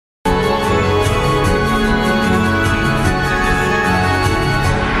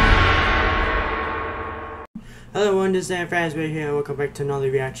Hello everyone, this is Fazbear here, and welcome back to another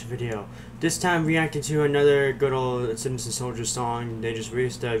reaction video. This time reacting to another good old Citizen Soldier song. They just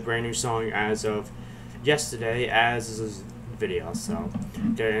released a brand new song as of yesterday, as this video, so.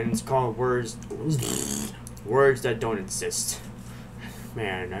 And it's called Words That Don't Exist.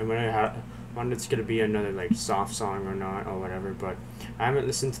 Man, I wonder if it's gonna be another like soft song or not, or whatever, but I haven't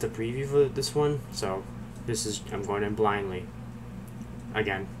listened to the preview for this one, so I'm going in blindly.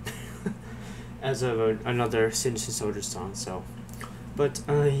 Again. As of another Citizen Soldier song, so. But,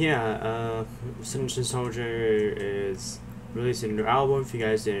 Citizen Soldier is releasing a new album, if you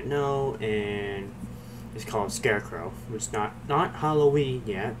guys didn't know, and it's called Scarecrow, which is not Halloween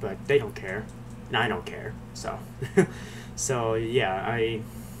yet, but they don't care. And I don't care, so. So, yeah,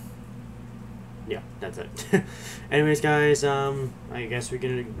 that's it. Anyways, guys, I guess we're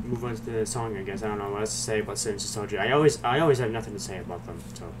gonna move on to the song. I guess I don't know what else to say about Citizen Soldier. I always have nothing to say about them,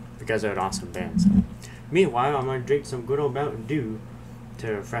 so because they're an awesome band. So. Meanwhile, I'm gonna drink some good old Mountain Dew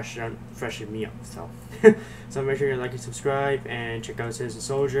to freshen me up. So, so make sure you like and subscribe and check out Citizen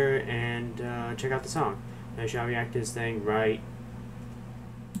Soldier and check out the song. I shall react to this thing right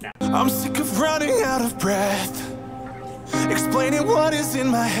now. I'm sick of running out of breath, explaining what is in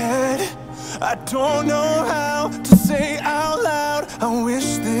my head. I don't know how to say out loud, I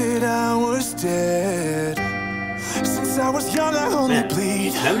wish that I was dead. Since I was young I only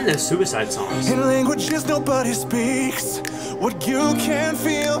bleed Them are suicide songs. in languages nobody speaks. What you can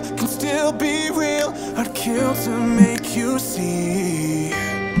feel can still be real. I'd kill to make you see.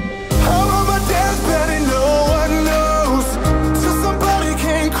 I'm on my deathbed and no one knows, till somebody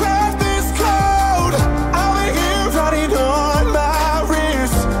can crack this code. I'll be here writing on my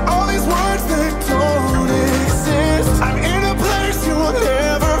wrist all these words that don't exist. I'm in a place you will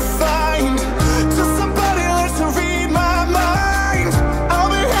never find, till somebody lets to read my mind. I'll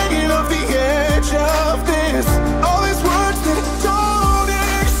be hanging off the edge of this, all these words that don't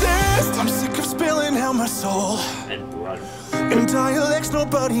exist. I'm sick of spilling out my soul And blood. in dialects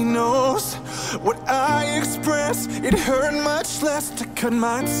nobody knows. What I express, it hurt much less to cut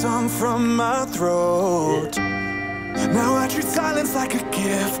my tongue from my throat. Now I treat silence like a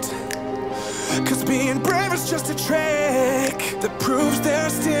gift, cause being brave is just a trick that proves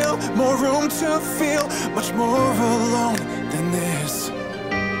there's still more room to feel much more alone than this.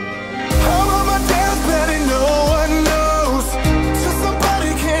 I'm on my deathbed and no one knows, till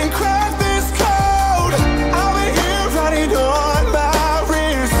somebody can crack this code. I'll be here writing on my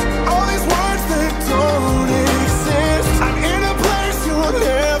wrist all these words that don't exist. I'm in a place you will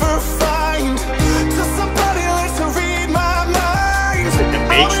never find, till somebody lets to read my mind. The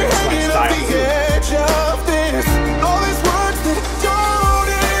Matrix Hanging off the edge of this, all these words that don't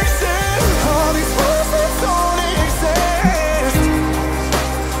exist, all these words that don't exist,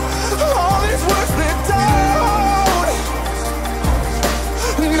 all these words that don't.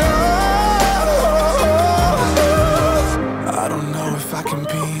 No, I don't know if I can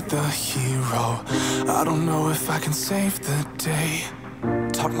be the hero, I don't know if I can save the day.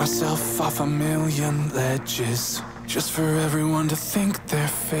 Talk myself off a million ledges, just for everyone to think they're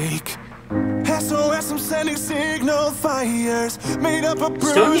fake. SOS, I'm sending signal fires made up of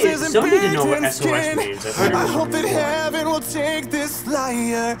bruises and need to know what beaten SOS skin. means. I've heard it I before. hope that heaven will take this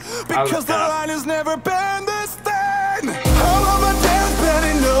liar, because the line has never been this thin. I'm on my deathbed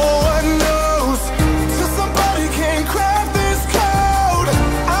and no one knows, till somebody can crack this code.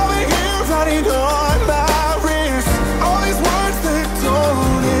 I'll be here writing on my wrist all these words that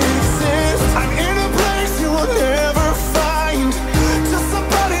don't exist. I'm in a place you will never find, till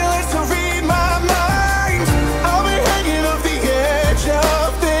somebody lets to read my mind. I'll be hanging off the edge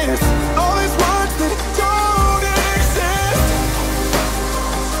of this, all these words that don't exist.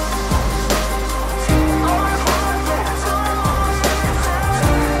 All these words that don't exist.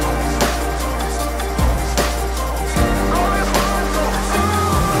 All these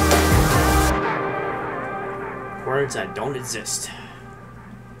Words that don't exist.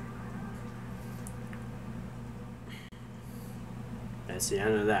 That's the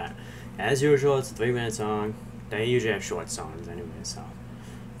end of that. As usual, it's a 3-minute song. They usually have short songs anyway, so.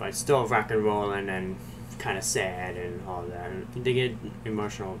 But it's still rock and rolling and kind of sad and all that. And they get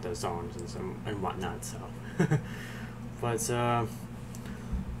emotional with the songs and whatnot, so. But,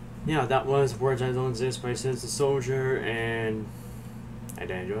 yeah, that was Words That Don't Exist by Citizen Soldier, and I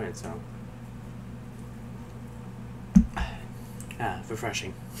did enjoy it, so.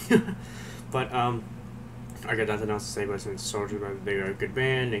 Refreshing. But, I got nothing else to say about Citizen Soldier, but they're a good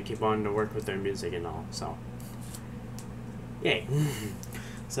band and keep on to work with their music and all, so. Yay.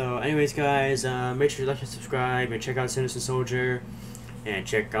 So, anyways, guys, make sure you like and subscribe and check out Citizen Soldier and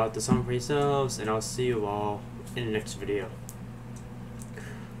check out the song for yourselves, and I'll see you all in the next video.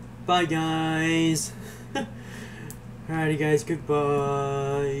 Bye guys. Alrighty guys,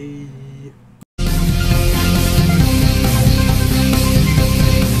 goodbye.